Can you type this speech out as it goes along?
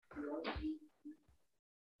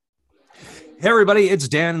Hey everybody, it's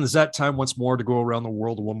Dan, and it's that time once more to go around the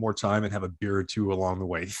world one more time and have a beer or two along the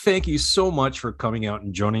way. Thank you so much for coming out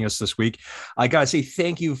and joining us this week. I gotta say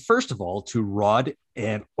thank you first of all to Rod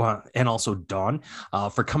and also Don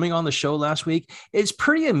for coming on the show last week. It's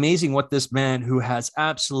pretty amazing what this man who has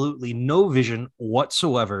absolutely no vision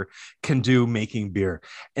whatsoever can do making beer,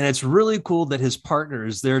 and it's really cool that his partner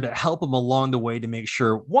is there to help him along the way to make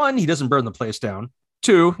sure one, he doesn't burn the place down,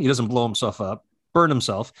 two, he doesn't blow himself up, burn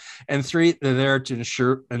himself, and three, they're there to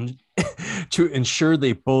ensure and to ensure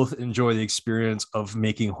they both enjoy the experience of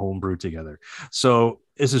making homebrew together. So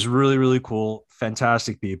this is really, really cool.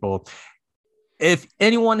 Fantastic people. If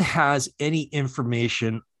anyone has any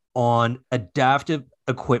information on adaptive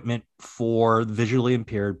equipment for visually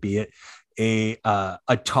impaired, be it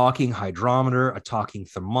a talking hydrometer, a talking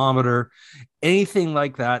thermometer, anything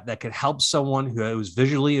like that that could help someone who is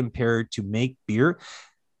visually impaired to make beer,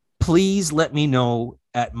 please let me know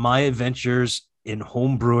at my adventures in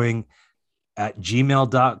homebrewing at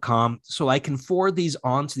gmail.com so I can forward these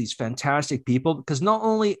on to these fantastic people, because not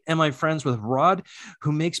only am I friends with Rod,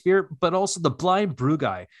 who makes beer, but also the blind brew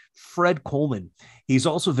guy, Fred Coleman. He's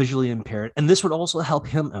also visually impaired, and this would also help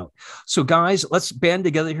him out. So guys, let's band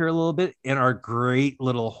together here a little bit in our great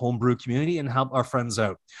little homebrew community and help our friends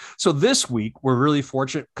out. So this week, we're really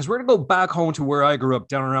fortunate because we're going to go back home to where I grew up,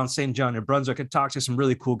 down around St. John, New Brunswick, and talk to some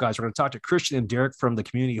really cool guys. We're going to talk to Christian and Derek from the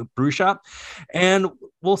Community Brew Shop, and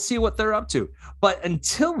we'll see what they're up to. But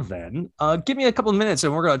until then, give me a couple of minutes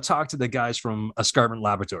and we're going to talk to the guys from Escarpment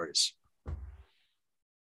Laboratories.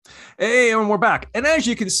 Hey, and we're back. And as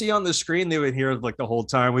you can see on the screen, they've been here like the whole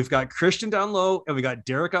time. We've got Christian down low and we got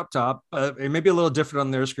Derek up top. It may be a little different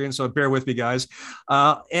on their screen, so bear with me, guys.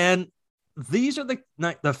 And these are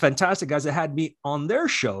the fantastic guys that had me on their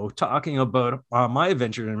show talking about my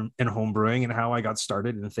adventure in homebrewing and how I got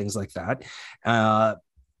started and things like that.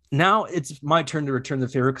 Now it's my turn to return the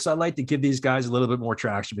favor, because I like to give these guys a little bit more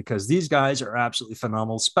traction, because these guys are absolutely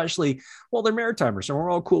phenomenal, especially, well, they're Maritimers and we're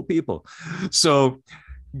all cool people. So,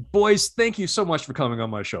 boys, thank you so much for coming on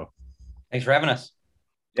my show. Thanks for having us.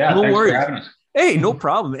 Yeah, no thanks worries. for having us. Hey, no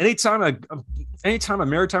problem. Anytime a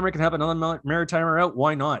Maritimer can have another Maritimer out,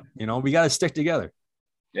 why not? You know, we got to stick together.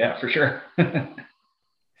 Yeah, for sure.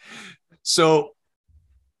 So,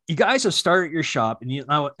 you guys have started your shop, and in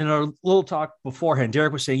our little talk beforehand,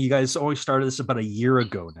 Derek was saying you guys only started this about a year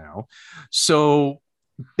ago now. So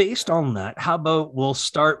based on that, how about we'll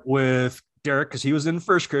start with Derek, because he was in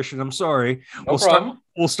first, Christian. I'm sorry. No problem.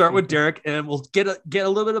 We'll start with Derek, and we'll get a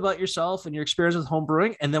little bit about yourself and your experience with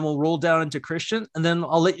homebrewing, and then we'll roll down into Christian, and then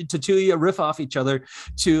I'll let you two of you riff off each other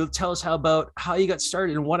to tell us about how you got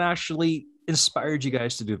started and what actually inspired you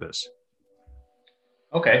guys to do this.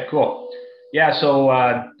 Okay, cool. Yeah, so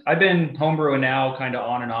I've been homebrewing now kind of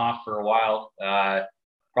on and off for a while,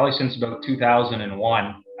 probably since about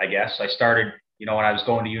 2001, I guess. I started, when I was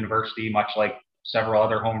going to university, much like several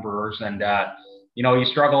other homebrewers. And, you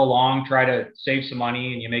struggle along, try to save some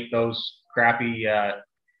money, and you make those crappy,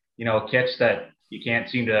 kits that you can't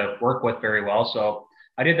seem to work with very well. So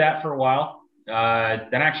I did that for a while. Then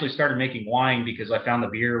I actually started making wine because I found the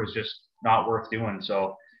beer was just not worth doing.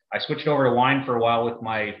 So I switched over to wine for a while with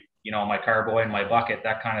my my carboy and my bucket,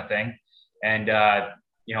 that kind of thing. And,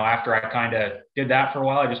 after I kind of did that for a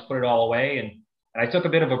while, I just put it all away and I took a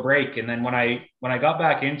bit of a break. And then when I got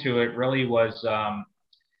back into it, really was,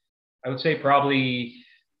 I would say probably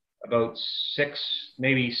about 6,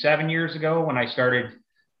 maybe 7 years ago, when I started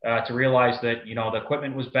to realize that, the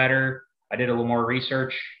equipment was better. I did a little more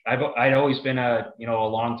research. I'd always been a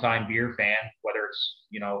long time beer fan, whether it's,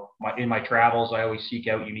 in my travels, I always seek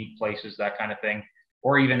out unique places, that kind of thing.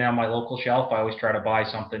 Or even on my local shelf, I always try to buy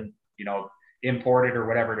something, imported or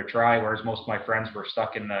whatever to try. Whereas most of my friends were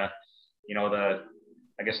stuck in the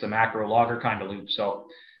macro lager kind of loop. So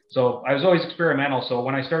I was always experimental. So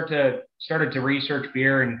when I started to research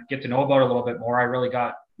beer and get to know about it a little bit more, I really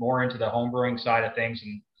got more into the homebrewing side of things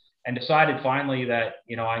and decided finally that,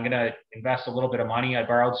 I'm going to invest a little bit of money. I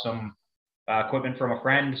borrowed some equipment from a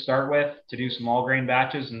friend to start with to do some all grain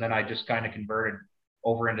batches. And then I just kind of converted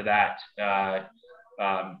over into that.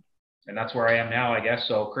 And that's where I am now, I guess.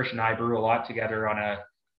 So Christian and I brew a lot together on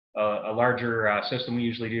a larger system. We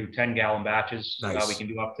usually do 10-gallon batches. Nice. We can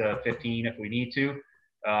do up to 15 if we need to.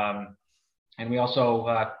 And we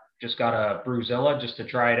also just got a Brewzilla just to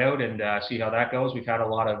try it out and see how that goes. We've had a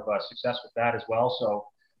lot of success with that as well. So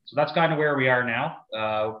that's kind of where we are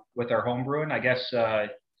now with our home brewing. I guess to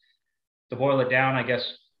boil it down, I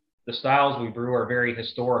guess the styles we brew are very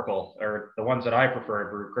historical, or the ones that I prefer to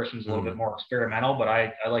brew. Christian's a little bit more experimental, but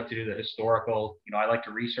I like to do the historical. I like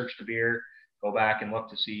to research the beer, go back and look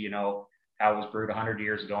to see, how it was brewed 100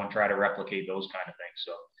 years ago and try to replicate those kind of things.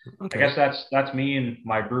 So Okay. I guess that's me and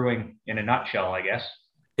my brewing in a nutshell, I guess.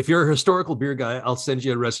 If you're a historical beer guy, I'll send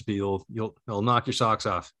you a recipe. You'll knock your socks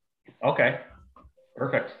off. Okay,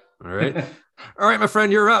 perfect. All right. All right, my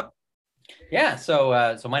friend, you're up. Yeah,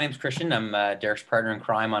 so my name's Christian. I'm Derek's partner in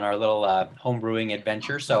crime on our little home brewing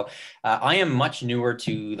adventure. So I am much newer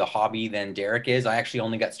to the hobby than Derek is. I actually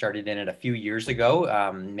only got started in it a few years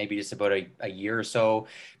ago, maybe just about a year or so,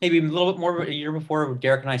 maybe a little bit more a year before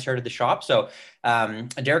Derek and I started the shop. So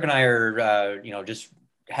Derek and I are, just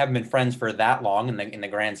haven't been friends for that long in the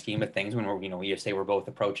grand scheme of things. When we're, we say we're both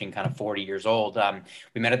approaching kind of 40 years old.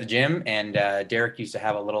 We met at the gym, and Derek used to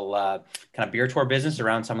have a little kind of beer tour business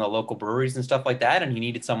around some of the local breweries and stuff like that, and he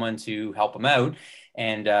needed someone to help him out.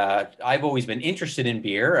 And I've always been interested in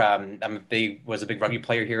beer. Was a big rugby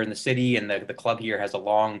player here in the city, and the club here has a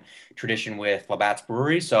long tradition with Labatt's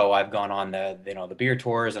Brewery. So I've gone on the beer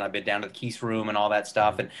tours, and I've been down to the Keith's Room and all that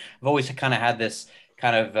stuff. And I've always kind of had this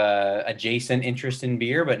kind of adjacent interest in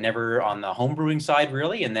beer, but never on the home brewing side,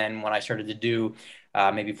 really. And then when I started to do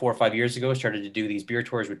maybe 4 or 5 years ago, started to do these beer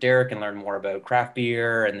tours with Derek and learn more about craft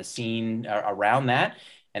beer and the scene around that.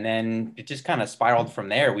 And then it just kind of spiraled from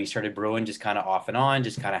there. We started brewing just kind of off and on,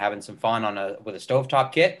 just kind of having some fun with a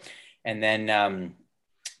stovetop kit. And then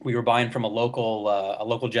we were buying from a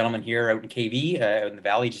local gentleman here out in KV, in the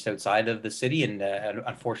valley, just outside of the city. And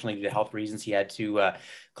unfortunately, due to health reasons, he had to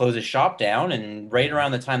close his shop down. And right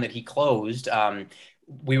around the time that he closed,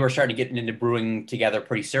 we were starting to get into brewing together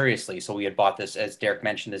pretty seriously. So we had bought this, as Derek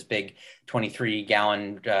mentioned, this big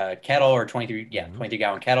 23-gallon kettle, or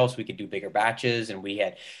 23-gallon kettle, so we could do bigger batches. And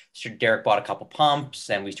Derek bought a couple pumps,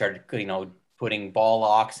 and we started, putting ball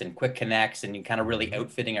locks and quick connects and kind of really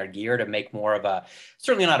outfitting our gear to make more of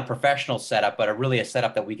certainly not a professional setup, but a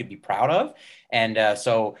setup that we could be proud of. And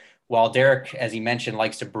so while Derek, as he mentioned,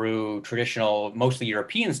 likes to brew traditional, mostly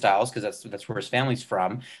European styles, because that's where his family's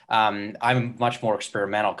from, I'm much more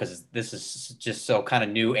experimental because this is just so kind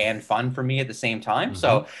of new and fun for me at the same time. Mm-hmm.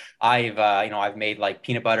 So I've made like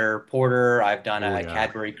peanut butter porter. I've done a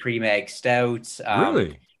Cadbury cream egg stout.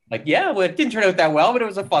 Really? Well, it didn't turn out that well, but it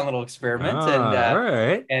was a fun little experiment. So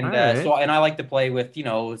I like to play with,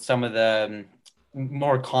 some of the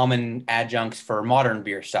more common adjuncts for modern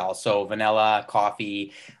beer styles. So vanilla,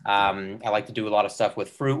 coffee. I like to do a lot of stuff with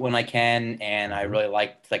fruit when I can. And I really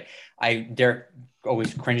Derek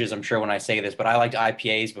always cringes, I'm sure, when I say this, but I liked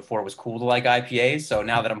IPAs before it was cool to like IPAs. So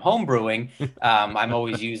now that I'm home brewing, I'm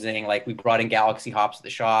always using, we brought in Galaxy hops at the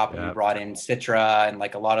shop, and we brought in Citra and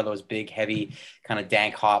a lot of those big, heavy kind of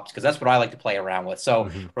dank hops, because that's what I like to play around with. So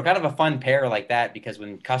we're kind of a fun pair like that, because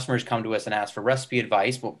when customers come to us and ask for recipe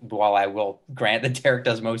advice, while I will grant that Derek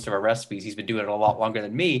does most of our recipes, he's been doing it a lot longer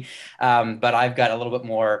than me. But I've got a little bit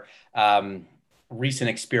more recent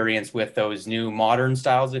experience with those new modern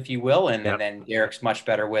styles, if you will. And then Derek's much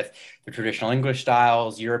better with the traditional English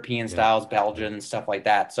styles, European styles, Belgian, stuff like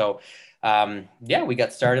that. So we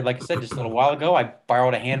got started, like I said, just a little while ago. I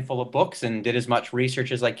borrowed a handful of books and did as much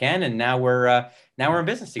research as I can. And now we're in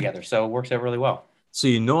business together. So it works out really well. So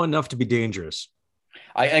you know enough to be dangerous.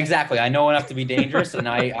 Exactly. I know enough to be dangerous. And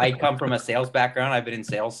I come from a sales background. I've been in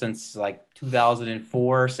sales since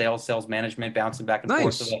 2004, sales management, bouncing back and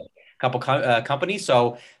forth with a couple companies.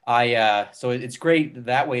 So it's great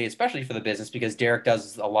that way, especially for the business, because Derek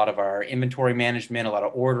does a lot of our inventory management, a lot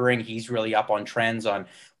of ordering. He's really up on trends on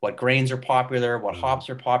what grains are popular, what hops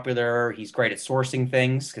are popular. He's great at sourcing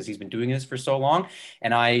things because he's been doing this for so long.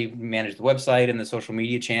 And I manage the website and the social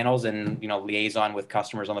media channels, and liaison with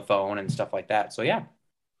customers on the phone and stuff like that. So yeah.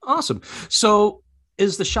 Awesome. So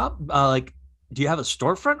is the shop do you have a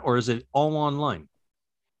storefront, or is it all online?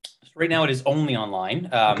 Right now, it is only online.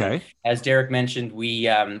 Okay. As Derek mentioned, we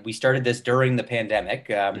started this during the pandemic.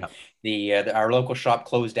 Our local shop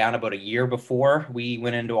closed down about a year before we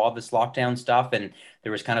went into all this lockdown stuff, and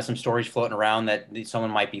there was kind of some stories floating around that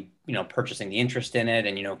someone might be, purchasing the interest in it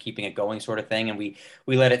and, keeping it going, sort of thing. And we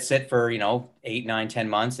let it sit for 8, 9, 10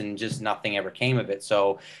 months, and just nothing ever came of it.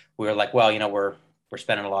 So we were like, well, we're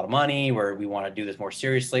spending a lot of money, we want to do this more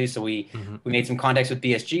seriously. So we made some contacts with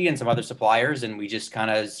BSG and some other suppliers, and we just kind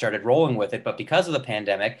of started rolling with it. But because of the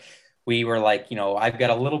pandemic, we were like, I've got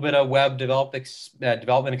a little bit of web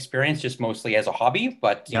development experience, just mostly as a hobby,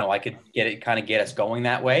 but I could get us going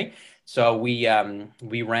that way. So we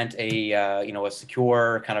rent a a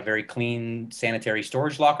secure, kind of very clean, sanitary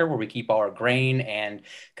storage locker where we keep all our grain and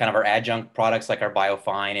kind of our adjunct products like our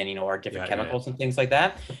biofine and our different chemicals and things like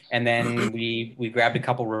that. And then we grabbed a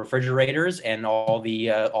couple refrigerators and all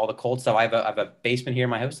the cold stuff. I have a basement here in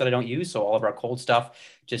my house that I don't use, so all of our cold stuff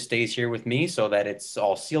just stays here with me so that it's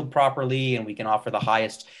all sealed properly and we can offer the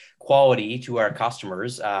highest quality to our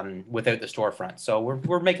customers without the storefront. So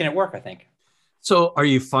we're making it work, I think. So are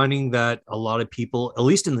you finding that a lot of people, at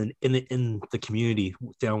least in the community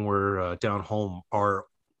down home, are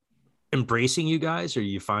embracing you guys? Are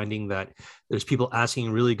you finding that there's people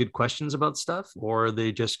asking really good questions about stuff, or are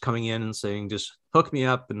they just coming in and saying, just hook me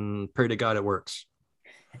up and pray to God it works?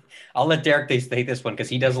 I'll let Derek take this one because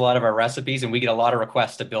he does a lot of our recipes and we get a lot of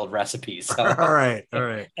requests to build recipes. So. All right.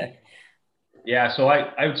 Yeah, so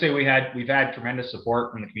I would say we've had tremendous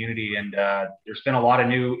support from the community, and there's been a lot of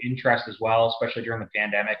new interest as well, especially during the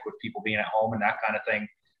pandemic with people being at home and that kind of thing.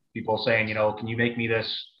 People saying, can you make me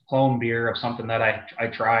this clone beer of something that I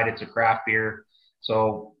tried? It's a craft beer.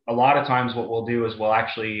 So a lot of times what we'll do is we'll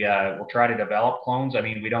try to develop clones. I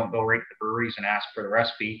mean, we don't go right to the breweries and ask for the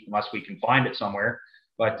recipe unless we can find it somewhere.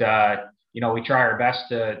 But we try our best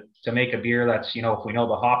to make a beer that's, if we know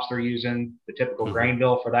the hops they're using, the typical grain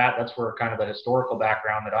bill for that, that's where kind of the historical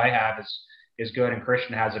background that I have is good. And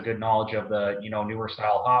Christian has a good knowledge of the, newer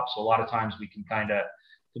style hops. So a lot of times we can kind of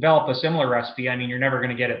develop a similar recipe. I mean, you're never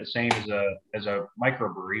going to get it the same as a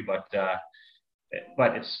microbrewery,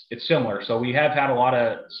 but it's similar. So we have had a lot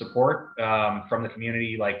of support from the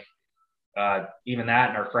community, like even that,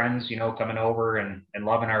 and our friends, coming over and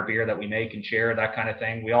loving our beer that we make and share, that kind of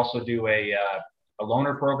thing. We also do a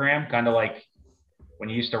loaner program, kind of like when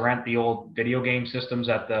you used to rent the old video game systems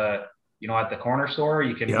at the corner store.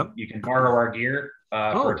 You can borrow our gear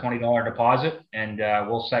for a $20 deposit, and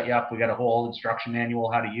we'll set you up. We got a whole instruction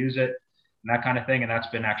manual how to use it and that kind of thing, and that's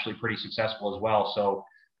been actually pretty successful as well. So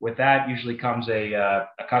with that usually comes a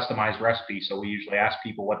customized recipe. So we usually ask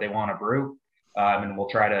people what they want to brew, and we'll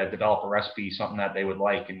try to develop a recipe, something that they would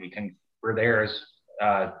like, and we're there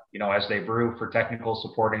as they brew for technical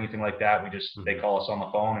support, anything like that. They call us on the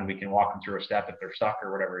phone and we can walk them through a step if they're stuck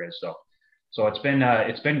or whatever it is. So it's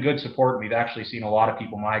been good support. We've actually seen a lot of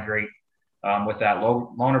people migrate with that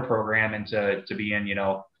loaner program into being,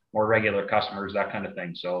 more regular customers, that kind of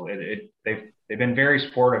thing. So they've been very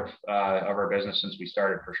supportive of our business since we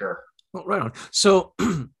started, for sure. Well, right on. So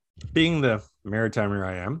being the maritimer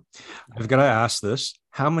I am, I've got to ask this: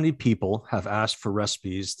 how many people have asked for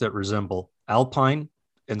recipes that resemble Alpine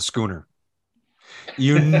and Schooner?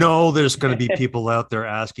 There's going to be people out there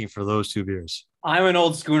asking for those two beers. I'm an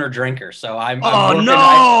old Schooner drinker, so I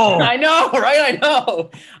know, right? I know.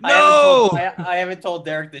 No, I haven't told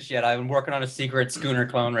Derek this yet. I've been working on a secret Schooner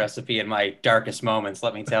clone recipe in my darkest moments,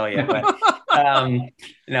 let me tell you. But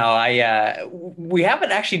we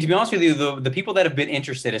haven't actually, to be honest with you, the people that have been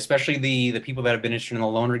interested, especially the people that have been interested in the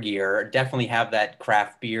loaner gear, definitely have that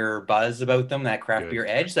craft beer buzz about them, that craft beer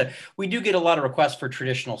edge. So we do get a lot of requests for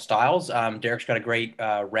traditional styles. Derek's got a great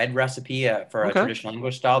red recipe for a traditional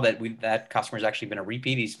English style that customer's actually been a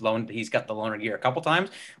repeat. He's got the loaner gear a couple times.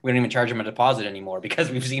 We don't even charge him a deposit anymore because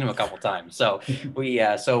we've seen him a couple times. So we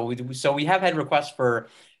have had requests for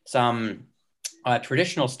some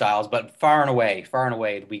traditional styles, but far and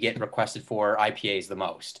away we get requested for IPAs the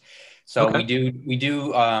most. So we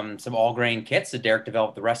do some all grain kits that Derek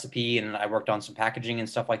developed the recipe, and I worked on some packaging and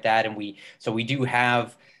stuff like that. And we do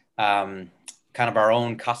have kind of our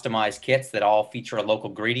own customized kits that all feature a local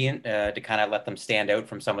ingredient to kind of let them stand out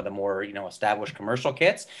from some of the more established commercial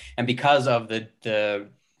kits. And because of the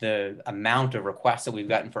amount of requests that we've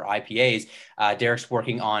gotten for IPAs, Derek's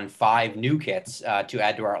working on 5 new kits to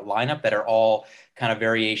add to our lineup that are all kind of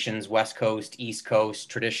variations: West Coast, East Coast,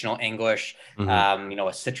 traditional English,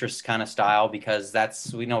 a citrus kind of style, because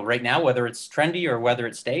that's, right now, whether it's trendy or whether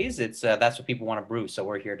it stays, that's what people want to brew. So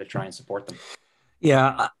we're here to try and support them.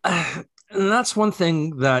 Yeah. And that's one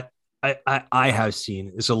thing that I have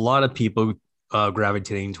seen is a lot of people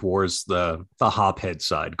gravitating towards the hophead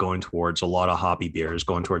side, going towards a lot of hoppy beers,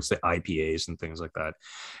 going towards the IPAs and things like that.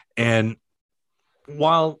 And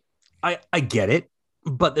while I get it,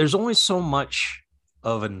 but there's only so much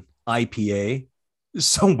of an IPA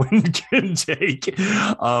someone can take.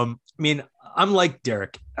 I mean, I'm like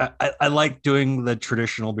Derek. I like doing the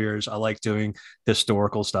traditional beers. I like doing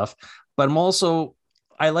historical stuff, but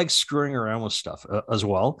I like screwing around with stuff as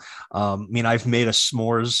well. I mean, I've made a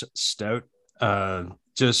s'mores stout. I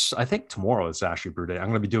think tomorrow is actually brew day. I'm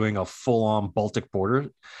going to be doing a full-on Baltic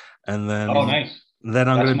porter, and then nice. Then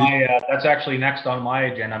that's actually next on my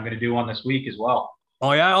agenda. I'm going to do one this week as well.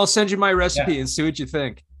 Oh yeah, I'll send you my recipe and see what you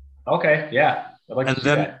think. Okay, yeah, I'd like And to see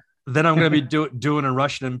that. then I'm going to be doing a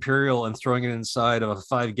Russian Imperial and throwing it inside of a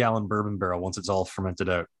 5-gallon bourbon barrel once it's all fermented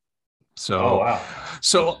out. Oh So, wow.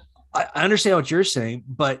 so I understand what you're saying,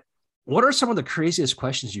 but what are some of the craziest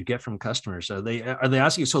questions you get from customers? Are they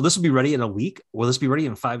asking you, so this will be ready in a week? Will this be ready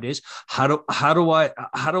in 5 days? How do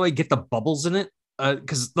I get the bubbles in it?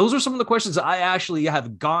 Because those are some of the questions I actually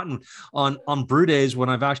have gotten on brew days when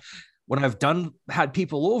I've had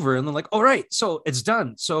people over and they're like, all right, so it's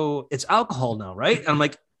done. So it's alcohol now, right? And I'm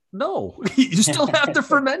like, no, you still have to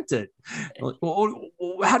ferment it. Like, well,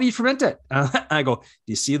 how do you ferment it? I go, do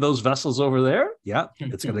you see those vessels over there? Yeah,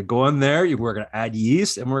 it's going to go in there. We're going to add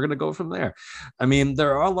yeast and we're going to go from there. I mean,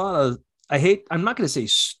 there are a lot of, I'm not going to say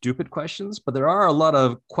stupid questions, but there are a lot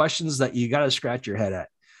of questions that you got to scratch your head at.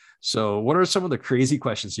 So what are some of the crazy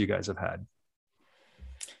questions you guys have had?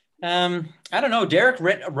 I don't know. Derek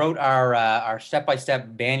wrote our step-by-step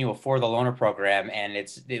manual for the loaner program, and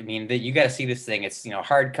I mean, you got to see this thing. It's,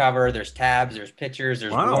 hardcover. There's tabs, there's pictures,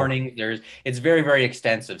 there's Wow. warnings. It's very, very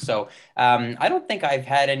extensive. So, I don't think I've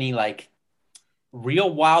had any like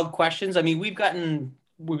real wild questions. I mean,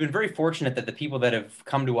 we've been very fortunate that the people that have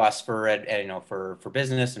come to us for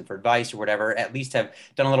business and for advice or whatever at least have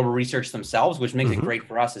done a little bit of research themselves, which makes it Mm-hmm. great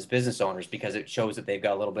for us as business owners because it shows that they've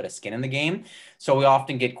got a little bit of skin in the game. So we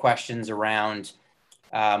often get questions around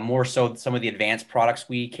more so some of the advanced products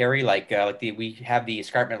we carry, we have the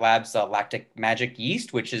Escarpment Labs Lactic Magic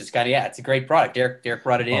yeast, which is it's a great product. Derek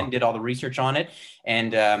brought it in, Oh, did all the research on it,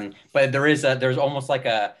 and but there's almost like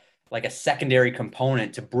a secondary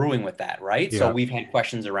component to brewing with that, right? So yeah. we've had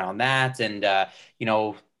questions around that, and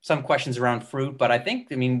some questions around fruit. But I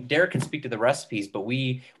mean, Derek can speak to the recipes, but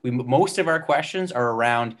we most of our questions are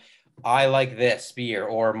around I like this beer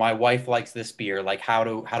or my wife likes this beer. Like how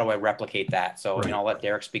do I replicate that? So, Right. I'll let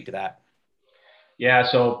Derek speak to that. Yeah,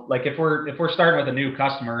 so like if we're starting with a new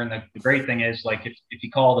customer, and the great thing is like if you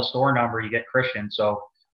call the store number, you get Christian. So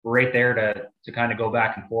we're right there to kind of go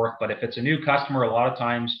back and forth. But if it's a new customer, a lot of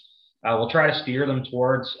times we'll try to steer them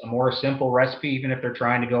towards a more simple recipe, even if they're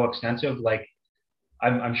trying to go extensive. Like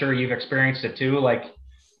I'm sure you've experienced it too. Like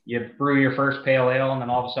you brew your first pale ale, and then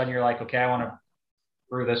all of a sudden you're like, okay, I want to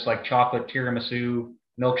brew this like chocolate tiramisu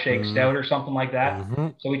milkshake stout or something like that. Mm-hmm.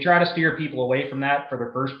 So we try to steer people away from that for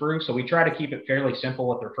their first brew. So we try to keep it fairly simple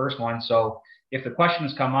with their first one. So if the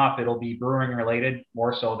questions come up, it'll be brewing related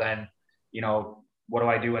more so than, what do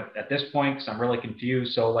I do at this point? Because I'm really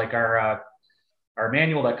confused. So like our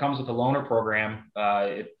manual that comes with the loaner program,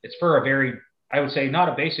 it's for a very, I would say, not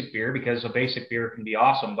a basic beer, because a basic beer can be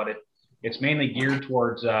awesome, but it's mainly geared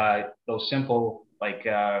towards those simple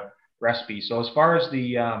recipes. So as far as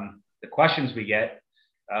the questions we get,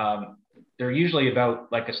 they're usually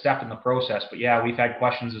about like a step in the process. But yeah, we've had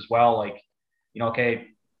questions as well, like, okay,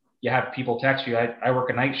 you have people text you. I work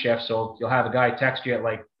a night shift, so you'll have a guy text you at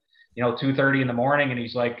like 2:30 in the morning, and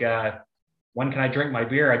he's like, when can I drink my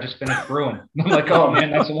beer? I just finished brewing. I'm like, oh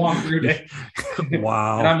man, that's a long brew day. And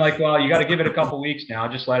Wow. I'm like, well, you got to give it a couple weeks now.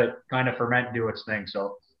 Just let it kind of ferment and do its thing.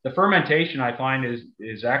 So the fermentation, I find,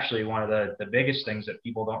 is actually one of the biggest things that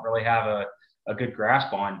people don't really have a good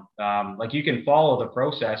grasp on. Like you can follow the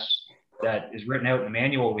process that is written out in the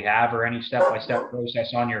manual we have, or any step-by-step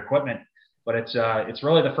process on your equipment, but it's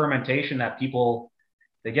really the fermentation that people,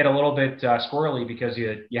 they get a little bit squirrely because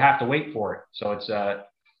you have to wait for it. So it's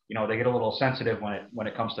they get a little sensitive when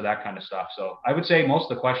it comes to that kind of stuff. So I would say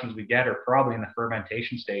most of the questions we get are probably in the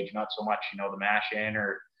fermentation stage, not so much the mash in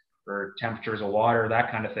or temperatures of water,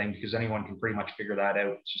 that kind of thing, because anyone can pretty much figure that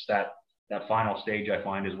out. It's just that final stage, I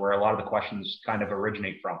find, is where a lot of the questions kind of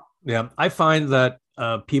originate from. Yeah, I find that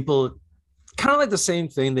people kind of like the same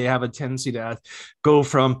thing. They have a tendency to go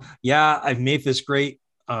from, yeah, I've made this great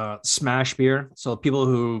smash beer. So people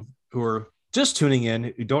who are just tuning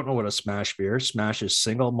in, who don't know what a smash is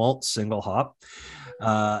single malt, single hop.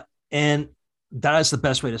 And that is the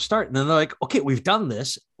best way to start. And then they're like, okay, we've done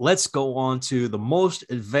this. Let's go on to the most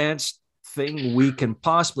advanced thing we can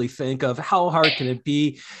possibly think of. How hard can it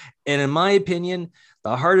be? And in my opinion,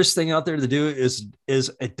 the hardest thing out there to do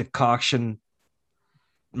is a decoction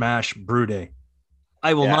mash brew day.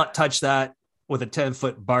 I will not touch that with a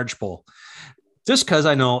 10-foot barge pole, just because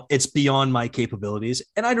I know it's beyond my capabilities.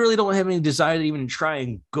 And I really don't have any desire to even try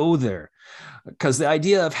and go there, because the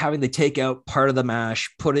idea of having to take out part of the mash,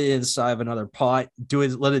 put it inside of another pot,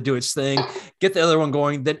 let it do its thing, get the other one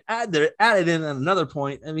going, then add it in at another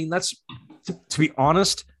point. I mean, that's, to be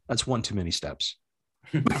honest, that's one too many steps.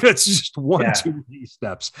 It's just one too many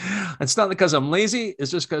steps. It's not because I'm lazy.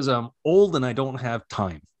 It's just because I'm old and I don't have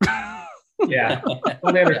time. Yeah.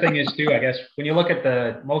 Well, the other thing is too, I guess, when you look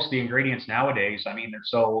at most of the ingredients nowadays, I mean, they're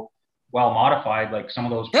so well modified, like some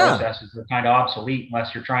of those Yeah. processes are kind of obsolete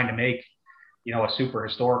unless you're trying to make, a super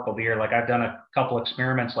historical beer. Like I've done a couple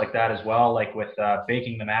experiments like that as well, like with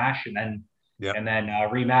baking the mash and then Yeah.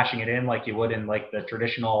 remashing it in like you would in like the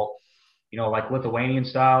traditional, like Lithuanian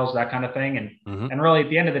styles, that kind of thing. And really at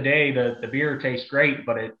the end of the day, the beer tastes great,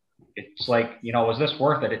 but it's like, was this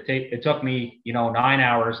worth it? It took me, 9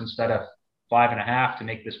 hours instead of 5.5 to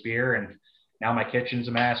make this beer. And now my kitchen's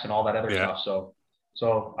a mess and all that other stuff.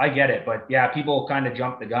 So I get it, but yeah, people kind of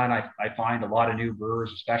jump the gun. I find a lot of new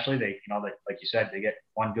brewers, especially they, like you said, they get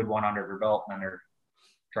one good one under their belt and then they're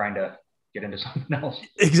trying to get into something else.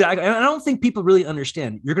 Exactly. And I don't think people really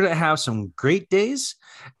understand. You're going to have some great days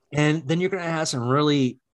and then you're going to have some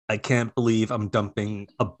really, I can't believe I'm dumping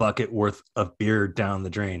a bucket worth of beer down the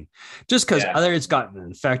drain just because either it's gotten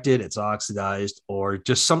infected, it's oxidized, or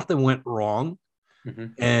just something went wrong.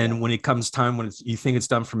 And when it comes time when you think it's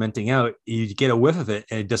done fermenting out, you get a whiff of it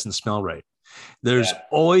and it doesn't smell right. There's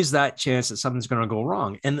always that chance that something's going to go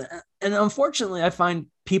wrong. And unfortunately, I find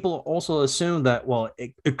people also assume that, well,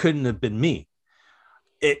 it couldn't have been me.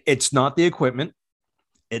 It's not the equipment.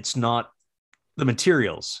 It's not the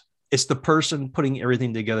materials. It's the person putting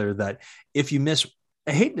everything together that if you miss,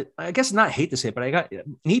 I hate to say it, but I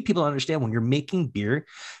need people to understand when you're making beer,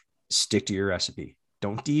 stick to your recipe.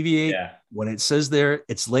 Don't deviate. When it says there,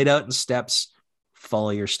 it's laid out in steps. Follow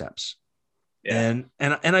your steps. And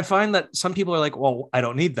I find that some people are like, well, I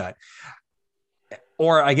don't need that.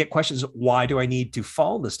 Or I get questions, why do I need to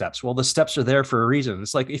follow the steps? Well, the steps are there for a reason.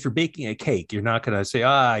 It's like if you're baking a cake, you're not going to say,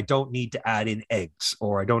 I don't need to add in eggs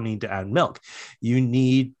or I don't need to add milk. You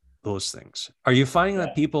need those things. Are you finding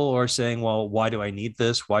that people are saying, well, why do I need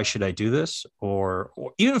this? Why should I do this? Or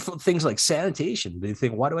even for things like sanitation, they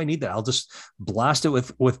think, why do I need that? I'll just blast it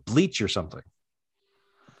with bleach or something.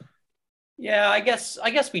 Yeah, I guess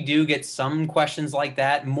we do get some questions like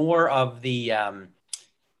that. More of the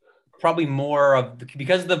probably more of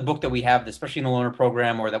because of the book that we have, especially in the loaner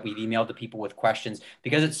program, or that we've emailed to people with questions,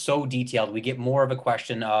 because it's so detailed, we get more of a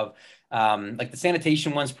question of like the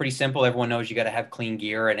sanitation one's pretty simple. Everyone knows you got to have clean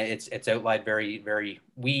gear, and it's outlined very.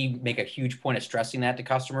 We make a huge point of stressing that to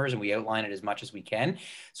customers, and we outline it as much as we can.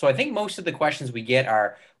 So I think most of the questions we get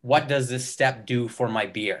are, what does this step do for my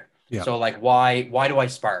beer? Yeah. So like, why do I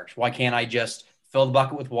sparge? Why can't I just fill the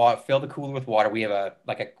bucket with water, fill the cooler with water? We have a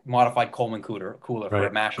modified Coleman cooler for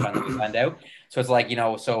a mash tun that we blend out. So it's like,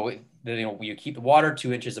 you keep the water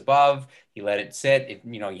 2 inches above, you let it sit,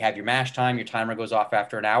 you have your mash time, your timer goes off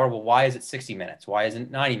after an hour. Well, why is it 60 minutes? Why isn't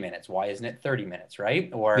it 90 minutes? Why isn't it 30 minutes? Right.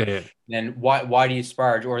 Or then why do you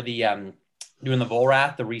sparge? Or the, doing the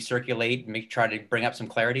Vollrath, the recirculate, try to bring up some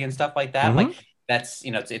clarity and stuff like that. Like that's,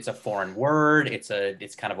 it's a foreign word.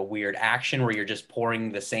 It's kind of a weird action where you're just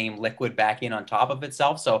pouring the same liquid back in on top of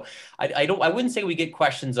itself. So I wouldn't say we get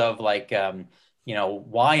questions of like,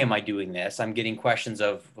 why am I doing this? I'm getting questions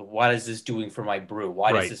of, what is this doing for my brew?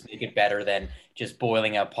 Why does this make it better than just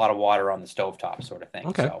boiling a pot of water on the stovetop sort of thing?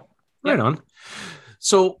 Okay. So, right on.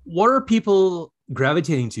 So what are people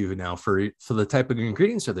gravitating to now for the type of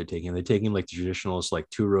ingredients that they're taking? Are they taking like the traditionals like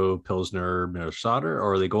two-row, Pilsner, Minnesota,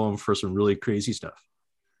 or are they going for some really crazy stuff?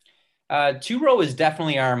 Two-row is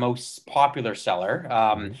definitely our most popular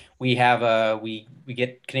seller. We have we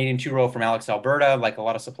get Canadian two-row from Alex, Alberta, like a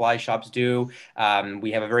lot of supply shops do.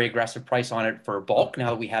 We have a very aggressive price on it for bulk. Now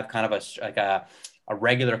that we have kind of a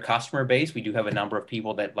regular customer base, we do have a number of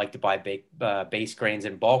people that like to buy base grains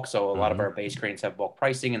in bulk. So a lot of our base grains have bulk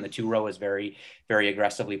pricing, and the two-row is very, very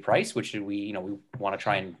aggressively priced, which we want to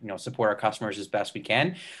try and support our customers as best we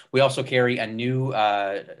can. We also carry a new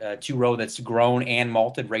two-row that's grown and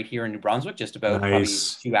malted right here in New Brunswick, just about probably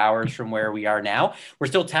 2 hours from where we are now. We're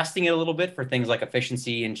still testing it a little bit for things like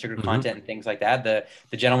efficiency and sugar content and things like that.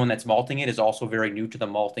 The gentleman that's malting it is also very new to the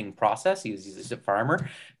malting process. He's a farmer,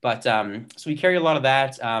 but so we carry a lot of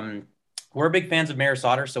that. We're big fans of Maris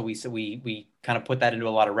Otter, so we kind of put that into a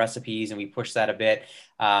lot of recipes and we push that a bit.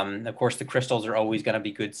 Of course, the crystals are always going to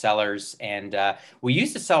be good sellers, and we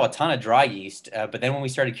used to sell a ton of dry yeast, but then when we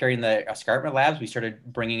started carrying the Escarpment Labs, we started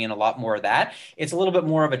bringing in a lot more of that. It's a little bit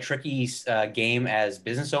more of a tricky game as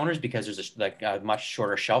business owners because there's a much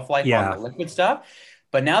shorter shelf life on the liquid stuff.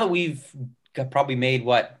 But now that we've probably made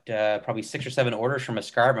probably 6 or 7 orders from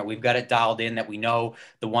Escarpment, we've got it dialed in that we know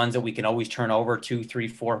the ones that we can always turn over 2, 3,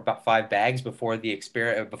 4, about 5 bags before the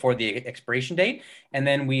expiration date, and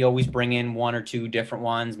then we always bring in 1 or 2 different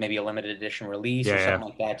ones, maybe a limited edition release or something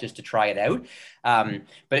like that, just to try it out.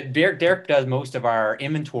 But Derek does most of our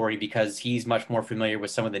inventory because he's much more familiar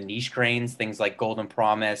with some of the niche grains, things like Golden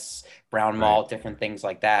Promise, brown malt, different things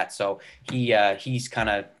like that. So he's kind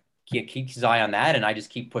of keeps his eye on that, and I just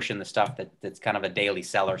keep pushing the stuff that's kind of a daily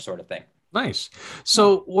seller sort of thing. Nice.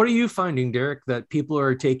 So what are you finding, Derek, that people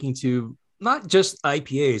are taking to not just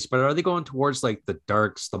IPAs, but are they going towards like the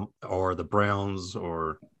darks or the browns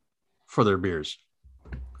or for their beers?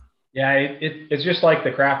 Yeah, it's just like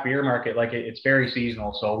the craft beer market. Like it's very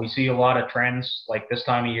seasonal. So we see a lot of trends like this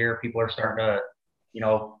time of year. People are starting to,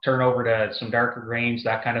 turn over to some darker grains,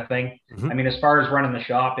 that kind of thing. Mm-hmm. I mean, as far as running the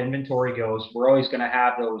shop inventory goes, we're always going to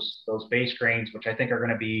have those base grains, which I think are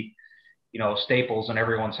going to be, staples in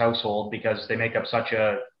everyone's household because they make up such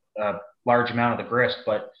a large amount of the grist.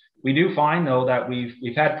 But we do find though that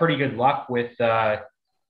we've had pretty good luck with, some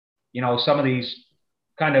of these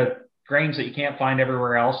kind of grains that you can't find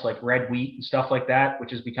everywhere else, like red wheat and stuff like that,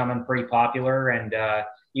 which is becoming pretty popular. And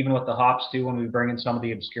even with the hops too, when we bring in some of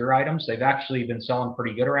the obscure items, they've actually been selling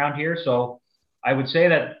pretty good around here. So I would say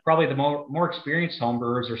that probably the more experienced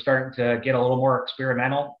homebrewers are starting to get a little more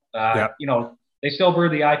experimental. They still brew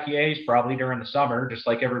the IPAs probably during the summer, just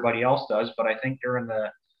like everybody else does. But I think during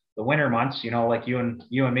the winter months, like you and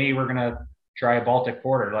me, we're gonna try a Baltic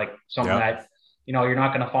Porter, like something that you're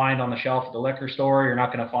not going to find on the shelf at the liquor store. You're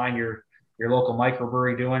not going to find your local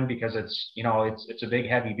microbrewery doing, because it's a big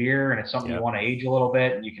heavy beer and it's something you want to age a little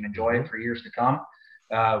bit and you can enjoy it for years to come.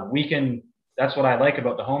 That's what I like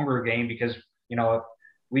about the homebrew game, because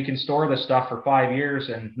we can store this stuff for 5 years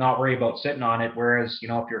and not worry about sitting on it. Whereas, if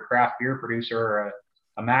you're a craft beer producer or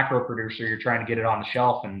a macro producer, you're trying to get it on the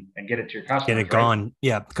shelf and get it to your customers. Get it gone. Right?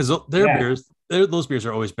 Yeah. Because beers, those beers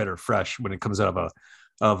are always better fresh when it comes out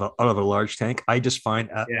of a large tank. I just find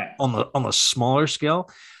on the smaller scale,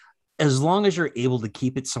 as long as you're able to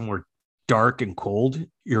keep it somewhere dark and cold,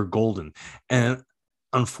 you're golden. And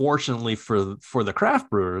unfortunately for the craft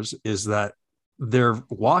brewers is that their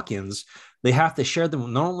walk-ins, they have to share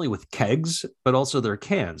them not only with kegs, but also their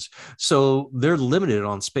cans. So they're limited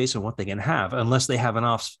on space and what they can have unless they have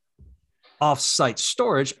an off-site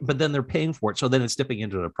storage, but then they're paying for it. So then it's dipping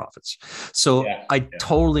into their profits. So I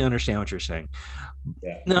totally understand what you're saying.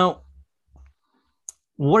 Yeah. Now,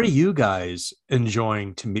 what are you guys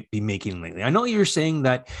enjoying to be making lately? I know you're saying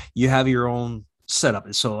that you have your own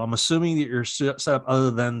setup. So I'm assuming that your setup,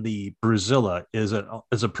 other than the Brewzilla, is a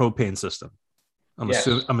propane system. I'm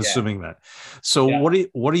assuming that. So what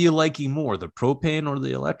are you liking more, the propane or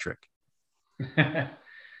the electric?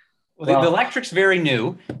 Well, the electric's very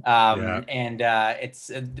new, and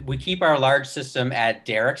it's we keep our large system at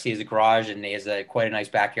Derek's. He has a garage and he has quite a nice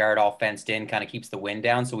backyard, all fenced in, kind of keeps the wind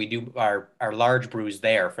down. So we do our large brews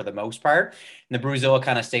there for the most part. And the Brewzilla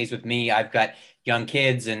kind of stays with me. I've got young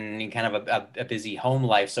kids and kind of a busy home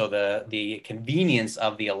life, so the convenience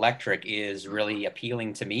of the electric is really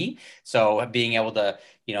appealing to me. So being able to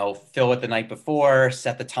fill it the night before,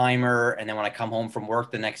 set the timer, and then when I come home from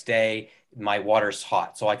work the next day, my water's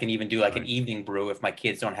hot, so I can even do like an evening brew if my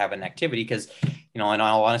kids don't have an activity, because in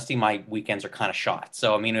all honesty, my weekends are kind of shot.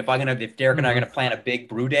 So I mean, if Derek and I are gonna plan a big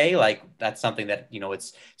brew day, like that's something that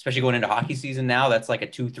it's, especially going into hockey season now, that's like a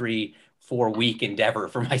 2, 3, 4-week endeavor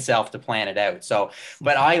for myself to plan it out. So,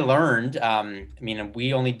 but I learned, I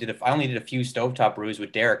only did a few stovetop brews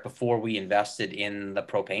with Derek before we invested in the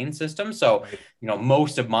propane system. So,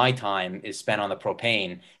 most of my time is spent on the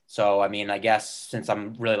propane. So, I mean, I guess since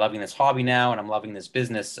I'm really loving this hobby now and I'm loving this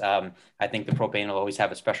business, I think the propane will always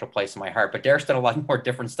have a special place in my heart. But Derek's done a lot more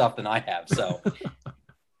different stuff than I have. So,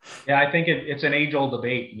 yeah, I think it's an age-old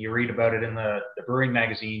debate. You read about it in the brewing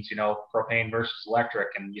magazines, propane versus electric,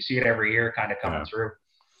 and you see it every year kind of coming through.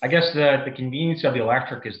 I guess the convenience of the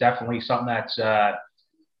electric is definitely something that's,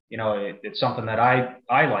 it's something that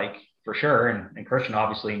I like for sure, and Christian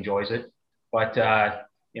obviously enjoys it. But,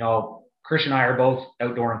 Christian and I are both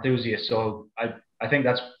outdoor enthusiasts, so I think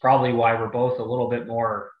that's probably why we're both a little bit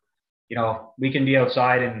more, we can be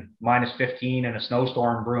outside in -15 in a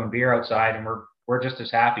snowstorm brewing beer outside, and we're just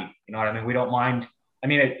as happy. You know what I mean? We don't mind. I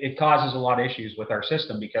mean, it causes a lot of issues with our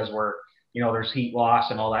system because there's heat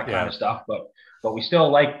loss and all that kind of stuff, but we still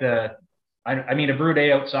like a brew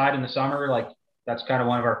day outside in the summer, like that's kind of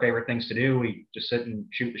one of our favorite things to do. We just sit and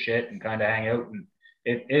shoot the shit and kind of hang out, and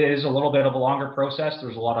it is a little bit of a longer process.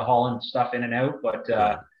 There's a lot of hauling stuff in and out, but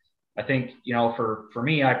I think, for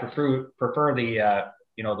me, I prefer the,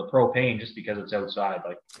 the propane just because it's outside.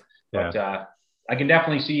 But I can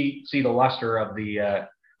definitely see the luster of the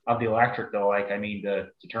electric though. Like, I mean, to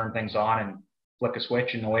turn things on and flick a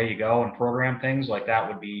switch and away you go and program things like that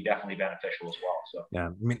would be definitely beneficial as well. So yeah,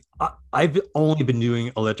 I mean, I've only been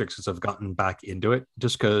doing electric since I've gotten back into it,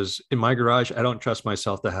 just because in my garage I don't trust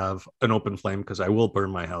myself to have an open flame because I will burn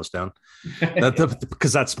my house down.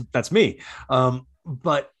 Because that's me.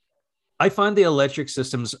 But I find the electric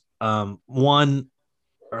systems, one,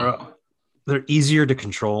 they're easier to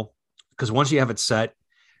control because once you have it set,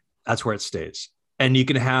 that's where it stays. And you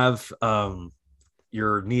can have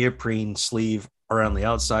your neoprene sleeve around the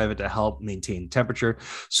outside of it to help maintain temperature.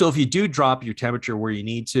 So if you do drop your temperature where you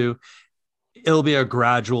need to, it'll be a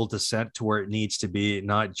gradual descent to where it needs to be,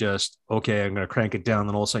 not just, okay, I'm going to crank it down.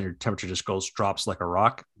 Then all of a sudden your temperature just drops like a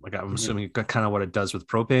rock. Like I'm assuming kind of what it does with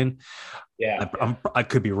propane. Yeah. I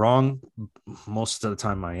could be wrong. Most of the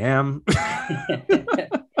time I am.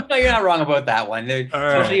 No, you're not wrong about that one.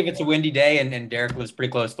 Especially if it's a windy day, and Derek lives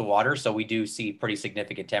pretty close to the water. So we do see pretty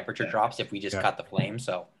significant temperature drops if we just cut the flame.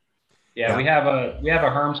 So yeah, we have a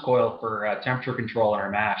Herms coil for temperature control in our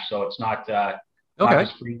mash. So it's not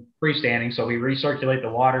just freestanding. So we recirculate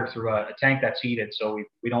the water through a tank that's heated, so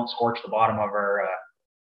we don't scorch the bottom of our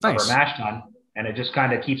mash tun, and it just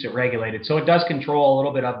kind of keeps it regulated. So it does control a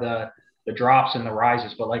little bit of the drops and the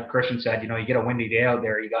rises. But like Christian said, you get a windy day out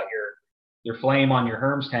there, you got your flame on your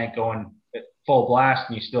Herms tank going at full blast,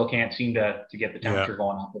 and you still can't seem to get the temperature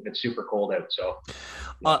going up if it's super cold out. So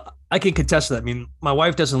I can contest that. I mean, my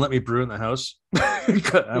wife doesn't let me brew in the house.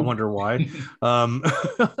 I wonder why.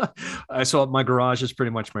 So my garage is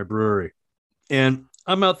pretty much my brewery, and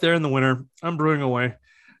I'm out there in the winter. I'm brewing away.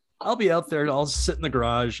 I'll be out there. I'll sit in the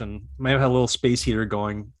garage and maybe have a little space heater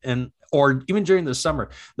going, or even during the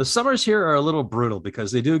summer. The summers here are a little brutal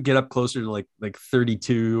because they do get up closer to like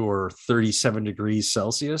 32 or 37 degrees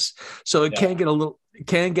Celsius. So it can get a little.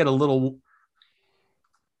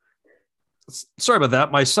 Sorry about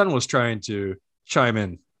that. My son was trying to chime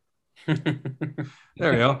in.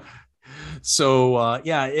 There we go. So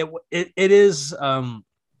it is.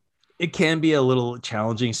 It can be a little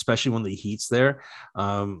challenging, especially when the heat's there.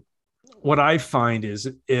 What I find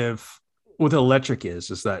is with electric is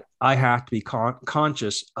that I have to be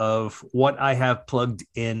conscious of what I have plugged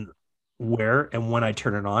in where and when I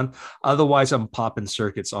turn it on. Otherwise, I'm popping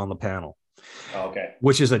circuits on the panel. Okay.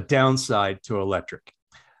 Which is a downside to electric.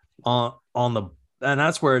 And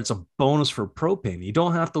that's where it's a bonus for propane. You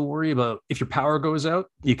don't have to worry about if your power goes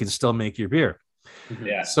out, you can still make your beer.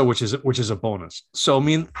 Yeah. So which is a bonus. So I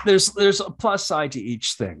mean, there's a plus side to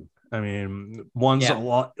each thing. I mean, one's a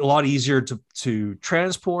lot easier to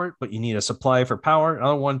transport, but you need a supply for power.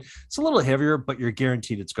 Another one, it's a little heavier, but you're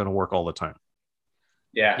guaranteed it's going to work all the time.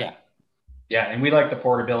 Yeah. And we like the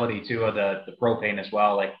portability too of the propane as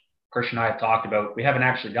well. Like Christian and I have talked about, we haven't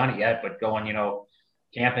actually done it yet, but going,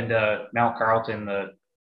 camping to Mount Carlton, the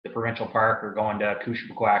provincial park, or going to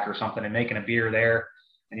Kushapaquak or something and making a beer there,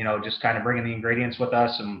 and just kind of bringing the ingredients with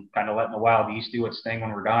us and kind of letting the wild yeast do its thing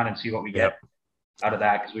when we're done and see what we get out of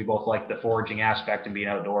that, because we both like the foraging aspect and being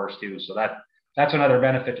outdoors too. So that's another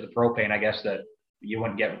benefit to the propane, I guess, that you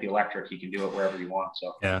wouldn't get with the electric. You can do it wherever you want.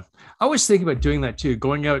 So yeah, I always think about doing that too,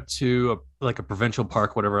 going out to a provincial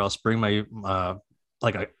park, whatever else, bring my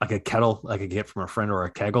like a kettle I could get from a friend, or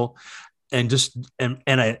a keggle, and just and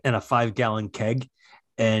a 5-gallon keg,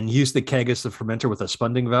 and use the keg as the fermenter with a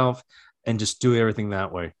spunding valve, and just do everything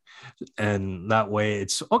that way. And that way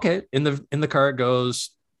it's okay. In the car it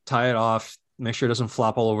goes, tie it off, make sure it doesn't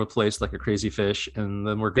flop all over the place like a crazy fish, and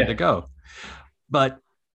then we're good to go. But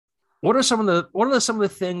what are some of the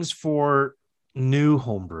things for new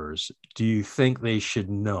homebrewers do you think they should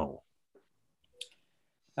know?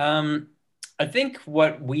 I think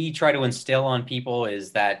what we try to instill on people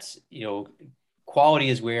is that, quality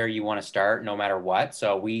is where you want to start no matter what.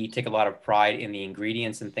 So we take a lot of pride in the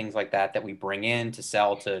ingredients and things like that we bring in to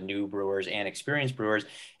sell to new brewers and experienced brewers.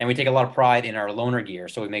 And we take a lot of pride in our loaner gear.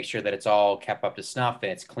 So we make sure that it's all kept up to snuff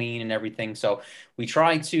and it's clean and everything. So we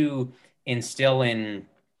try to instill in,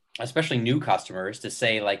 especially new customers, to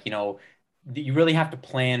say, like, you really have to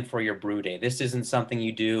plan for your brew day. This isn't something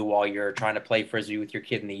you do while you're trying to play frisbee with your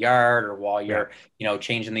kid in the yard, or while you're,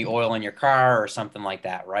 changing the oil in your car or something like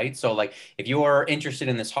that, right? So like, if you're interested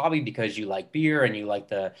in this hobby because you like beer and you like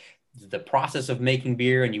the process of making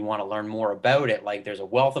beer and you want to learn more about it, like, there's a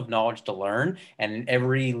wealth of knowledge to learn, and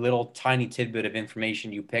every little tiny tidbit of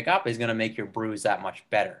information you pick up is going to make your brews that much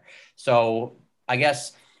better. So I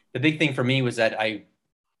guess the big thing for me was that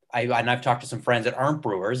I've talked to some friends that aren't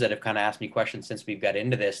brewers that have kind of asked me questions since we've got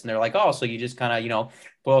into this. And they're like, oh, so you just kind of,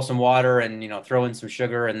 boil some water and, throw in some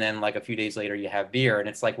sugar, and then like a few days later you have beer. And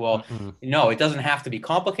it's like, well, no, it doesn't have to be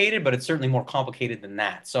complicated, but it's certainly more complicated than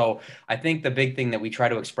that. So I think the big thing that we try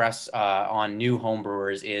to express on new home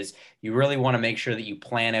brewers is you really want to make sure that you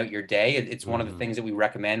plan out your day. It's one of the things that we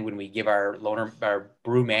recommend when we give our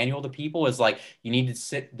brew manual to people is like, you need to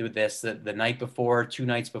sit with this the night before, 2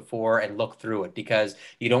 nights before, and look through it, because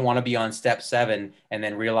you don't want to be on step 7 and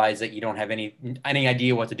then realize that you don't have any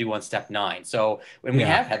idea what to do on step 9. So when we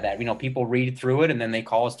have had that, people read through it and then they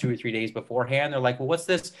call us 2 or 3 days beforehand. They're like, well, what's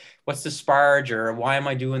this sparge, or why am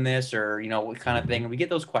I doing this, or what kind of thing. And we get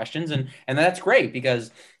those questions, and that's great,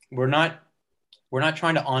 because we're not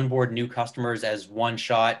trying to onboard new customers as one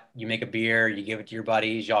shot. You make a beer, you give it to your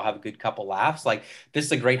buddies, y'all have a good couple laughs. Like, this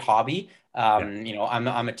is a great hobby.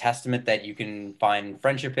 I'm a testament that you can find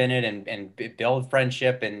friendship in it, and build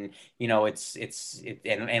friendship, and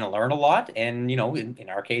and learn a lot, and in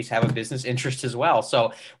our case have a business interest as well.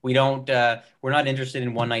 So we're not interested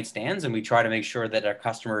in one night stands, and we try to make sure that our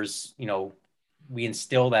customers, we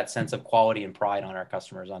instill that sense of quality and pride on our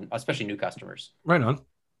customers, especially new customers. Right on.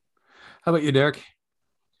 How about you, Derek?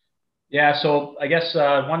 Yeah, so I guess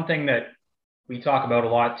one thing that we talk about a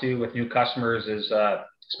lot too with new customers is,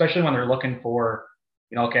 especially when they're looking for,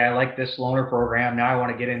 okay, I like this loaner program. Now I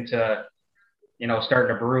want to get into,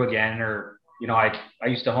 starting to brew again, or, I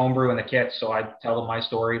used to home brew in the kits. So I tell them my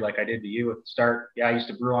story, like I did to you at the start. Yeah, I used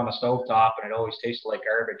to brew on the stovetop and it always tasted like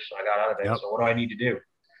garbage. So I got out of it. Yep. So what do I need to do?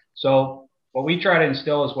 So what we try to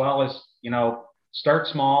instill as well is, start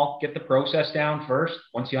small, get the process down first.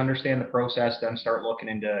 Once you understand the process, then start looking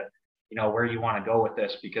into, where you want to go with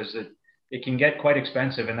this, because it can get quite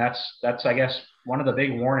expensive. And that's, I guess, one of the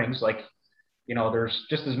big warnings. Like, there's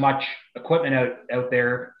just as much equipment out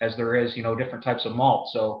there as there is, different types of malt.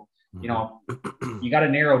 So, you got to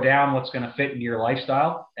narrow down what's going to fit into your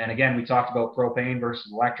lifestyle. And again, we talked about propane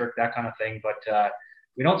versus electric, that kind of thing. But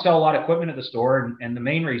we don't sell a lot of equipment at the store. And the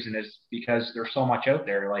main reason is because there's so much out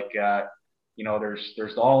there. Like,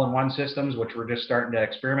 there's the all-in-one systems, which we're just starting to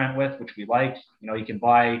experiment with, which we like. You can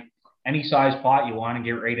buy any size pot you want and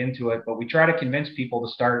get right into it. But we try to convince people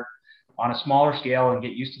to start on a smaller scale and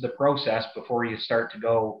get used to the process before you start to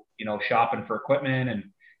go, shopping for equipment. And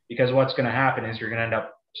because what's going to happen is you're going to end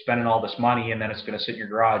up spending all this money, and then it's going to sit in your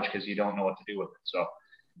garage because you don't know what to do with it. So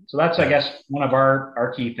that's, I guess, one of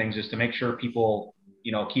our key things is to make sure people,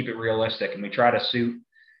 keep it realistic. And we try to suit,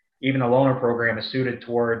 even the loaner program is suited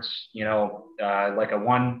towards, like a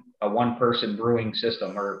one person brewing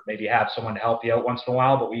system, or maybe have someone to help you out once in a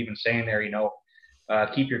while. But we even say in there,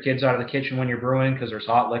 keep your kids out of the kitchen when you're brewing, because there's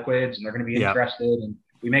hot liquids and they're going to be interested. And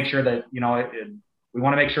we make sure that, we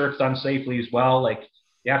want to make sure it's done safely as well. Like,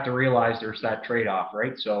 you have to realize there's that trade-off,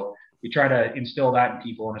 right? So we try to instill that in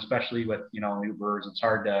people, and especially with, new brewers, it's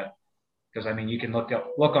hard to, because I mean, you can look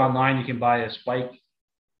online, you can buy a Spike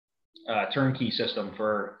turnkey system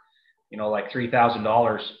for, like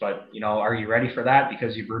 $3,000, but are you ready for that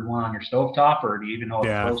because you brewed one on your stovetop, or do you even know what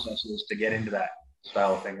the process is to get into that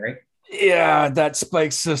style of thing, right? Yeah, that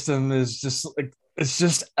Spike system is just like, it's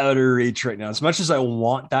just outer reach right now. As much as I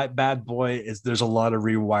want that bad boy, there's a lot of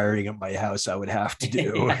rewiring at my house I would have to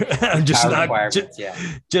do. I'm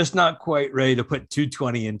just not quite ready to put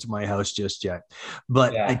 220 into my house just yet.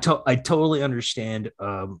 But I totally understand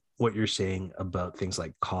what you're saying about things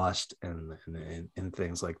like cost and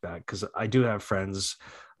things like that, because I do have friends.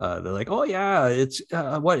 They're like, oh yeah, it's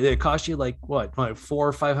what it cost you, like what, like $400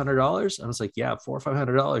 or $500. I was like, yeah, $400 or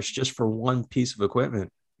 $500 just for one piece of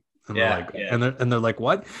equipment. And they're like,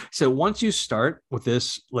 what? So once you start with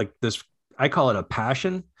this, like this, I call it a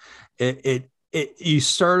passion. You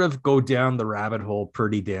sort of go down the rabbit hole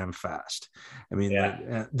pretty damn fast. I mean,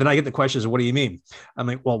 then I get the questions, what do you mean? I'm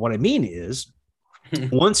like, well, what I mean is,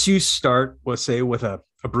 once you start, let's say, with a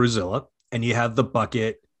Brewzilla, and you have the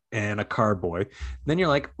bucket and a carboy, then you're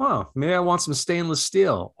like, oh, maybe I want some stainless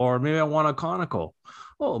steel, or maybe I want a conical.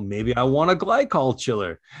 Oh, maybe I want a glycol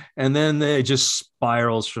chiller. And then it just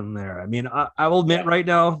spirals from there. I mean, I will admit right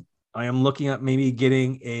now, I am looking at maybe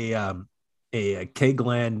getting a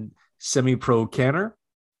Kegland semi-pro canner,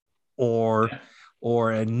 or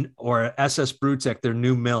SS Brewtech, their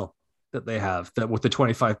new mill that they have, that with the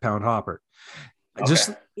 25-pound hopper.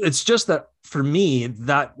 It's just that for me,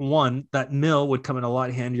 that mill would come in a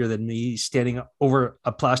lot handier than me standing over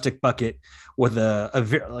a plastic bucket with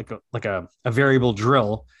a variable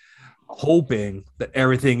drill, hoping that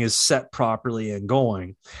everything is set properly and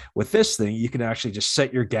going. With this thing, you can actually just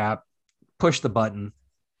set your gap, push the button,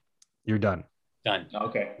 you're done.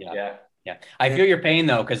 Okay. Yeah. Yeah, I feel your pain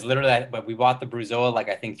though, because literally, but we bought the Brewzilla like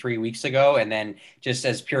I think 3 weeks ago, and then just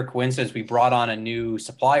as pure coincidence, we brought on a new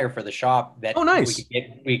supplier for the shop that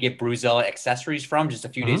we get Brewzilla accessories from just a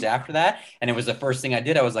few days after that, and it was the first thing I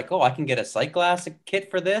did. I was like, oh, I can get a sight glass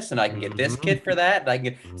kit for this, and I can get this kit for that.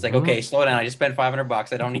 And it's like, okay, slow down. I just spent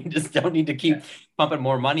 $500. I don't need to keep pumping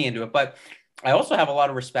more money into it, but. I also have a lot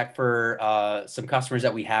of respect for some customers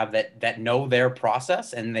that we have that know their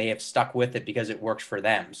process and they have stuck with it because it works for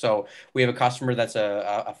them. So we have a customer that's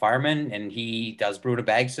a fireman and he does brew to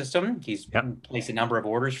bag system. He's Yep. placed a number of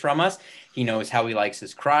orders from us. He knows how he likes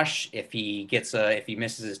his crush. If he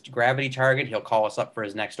misses his gravity target, he'll call us up for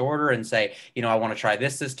his next order and say, I want to try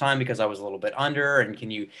this time because I was a little bit under. And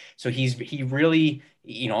can you? So he really,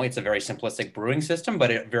 it's a very simplistic brewing system, but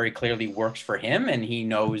it very clearly works for him, and he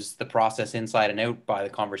knows the process inside and out by the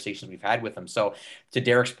conversations we've had with him. So to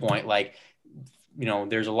Derek's point, like,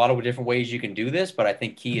 there's a lot of different ways you can do this, but I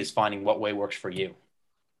think key is finding what way works for you.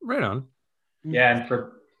 Right on. Yeah, and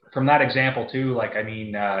from that example too, like, I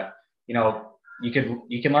mean,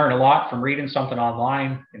 you can learn a lot from reading something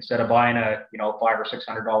online instead of buying a $500 or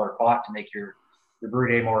 $600 pot to make your brew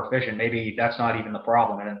day more efficient. Maybe that's not even the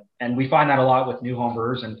problem, and we find that a lot with new home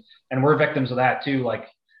brewers, and we're victims of that too. Like,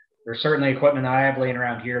 there's certainly equipment that I have laying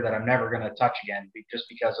around here that I'm never going to touch again, just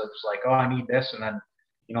because it's like, oh, I need this, and then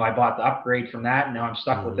I bought the upgrade from that, and now I'm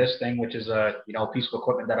stuck with this thing, which is a piece of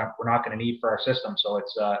equipment that we're not going to need for our system. So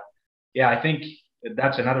it's I think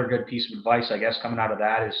that's another good piece of advice, I guess, coming out of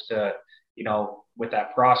that is to with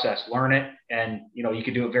that process, learn it, and you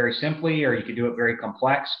could do it very simply or you could do it very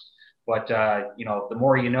complex. But, the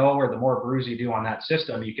more or the more brews you do on that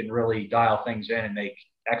system, you can really dial things in and make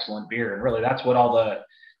excellent beer. And really, that's what all the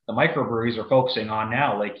microbreweries are focusing on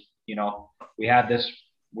now. Like, we had this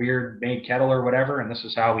weird made kettle or whatever, and this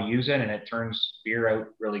is how we use it, and it turns beer out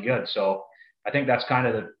really good. So I think that's kind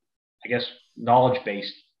of the, I guess,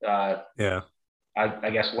 knowledge-based, I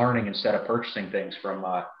guess, learning instead of purchasing things from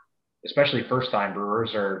especially first-time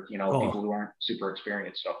brewers or, people who aren't super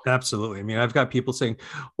experienced. So absolutely. I mean, I've got people saying,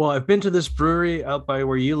 well, I've been to this brewery out by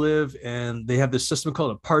where you live, and they have this system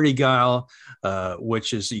called a party guile,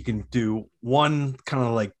 which is you can do one kind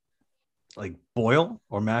of like boil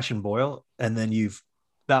or mash and boil, and then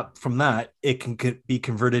from that it can be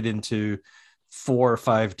converted into 4 or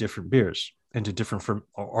 5 different beers into different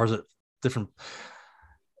or is it different?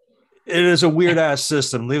 It is a weird ass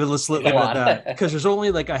system. Let's leave it at that, because there's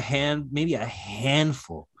only like maybe a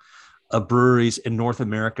handful of breweries in North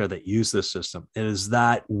America that use this system. It is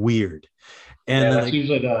that weird. And that's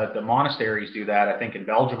usually the monasteries do that. I think in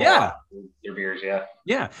Belgium, their beers,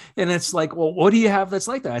 yeah. And it's like, well, what do you have that's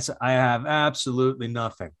like that? I said, I have absolutely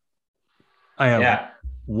nothing. I have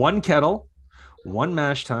one kettle, one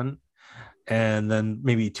mash tun, and then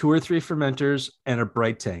maybe 2 or 3 fermenters and a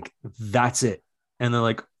bright tank. That's it. And they're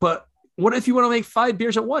like, but what if you want to make 5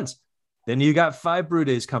 beers at once? Then you got 5 brew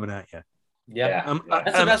days coming at you. Yeah,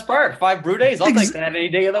 that's the best part. 5 brew days. I'll take that any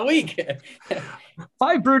day of the week.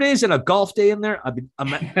 5 brew days and a golf day in there.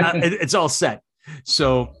 It's all set.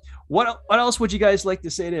 So what else would you guys like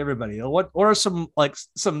to say to everybody? What are some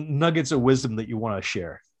nuggets of wisdom that you want to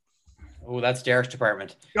share? Oh, that's Derek's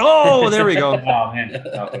department. Oh, there we go. Oh,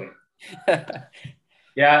 man.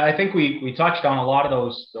 Yeah, I think we touched on a lot of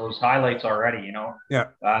those highlights already,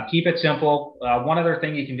 Keep it simple. One other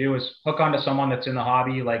thing you can do is hook onto someone that's in the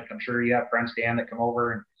hobby. Like, I'm sure you have friends, Dan, that come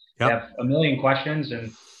over and have a million questions.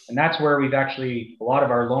 And that's where we've actually, a lot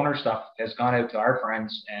of our loaner stuff has gone out to our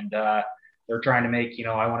friends, and they're trying to make,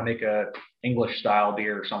 I want to make a English style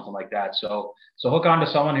beer or something like that. So hook onto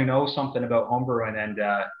someone who knows something about homebrewing and,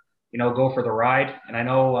 go for the ride. And I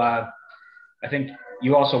know, I think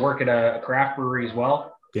you also work at a craft brewery as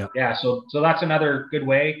well. Yeah. So that's another good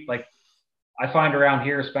way. Like, I find around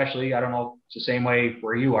here, especially, I don't know if it's the same way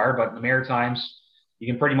where you are, but in the Maritimes,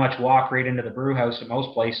 you can pretty much walk right into the brew house at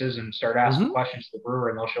most places and start asking questions to the brewer,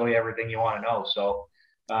 and they'll show you everything you want to know. So,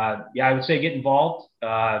 I would say get involved.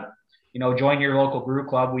 Join your local brew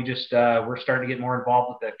club. We just we're starting to get more involved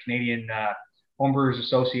with the Canadian Homebrewers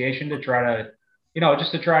Association to try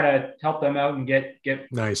to help them out and get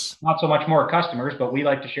nice, not so much more customers, but we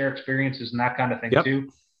like to share experiences and that kind of thing too.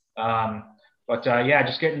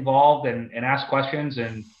 Just get involved and ask questions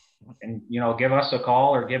and give us a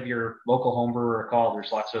call or give your local homebrewer a call.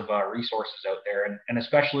 There's lots of resources out there, and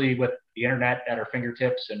especially with the internet at our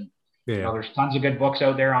fingertips, and there's tons of good books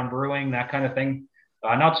out there on brewing, that kind of thing.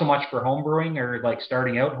 Not so much for home brewing or like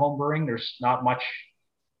starting out home brewing. There's not much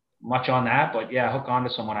on that, but hook on to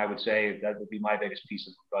someone. I would say that would be my biggest piece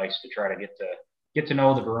of advice, to try to get to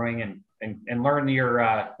know the brewing and learn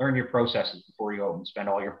your processes before you go and spend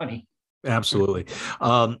all your money. Absolutely.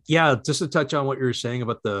 Just to touch on what you were saying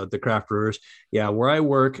about the craft brewers. Yeah. Where I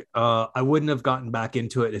work, I wouldn't have gotten back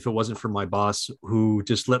into it if it wasn't for my boss, who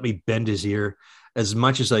just let me bend his ear as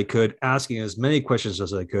much as I could, asking as many questions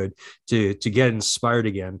as I could to get inspired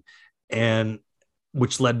again. And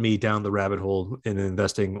which led me down the rabbit hole in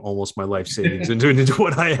investing almost my life savings into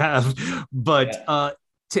what I have. But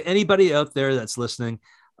to anybody out there that's listening,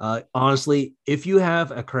 honestly, if you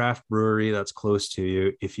have a craft brewery that's close to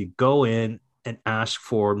you, if you go in and ask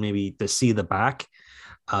for maybe to see the back,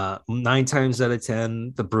 9 times out of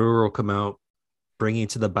 10, the brewer will come out, bring you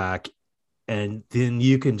to the back, and then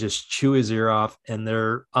you can just chew his ear off. And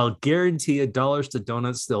I'll guarantee you, dollars to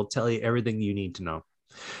donuts, they'll tell you everything you need to know.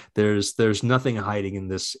 There's nothing hiding in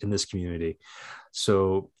this community.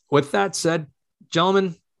 So with that said,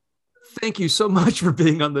 gentlemen, thank you so much for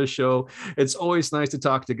being on the show. It's always nice to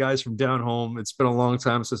talk to guys from down home. It's been a long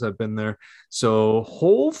time since I've been there. So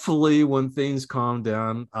hopefully when things calm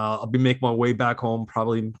down, I'll be making my way back home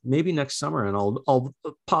probably maybe next summer, and I'll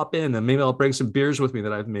pop in, and maybe I'll bring some beers with me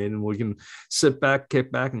that I've made, and we can sit back,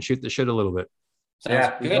 kick back, and shoot the shit a little bit.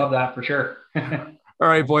 Yeah, we love that for sure. All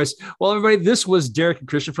right, boys. Well, everybody, this was Derek and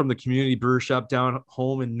Christian from the Community Brewer Shop down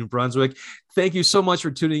home in New Brunswick. Thank you so much for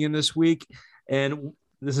tuning in this week. And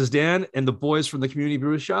this is Dan and the boys from the Community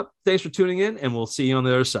Brewer Shop. Thanks for tuning in, and we'll see you on the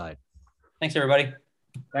other side. Thanks, everybody.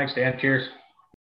 Thanks, Dan. Cheers.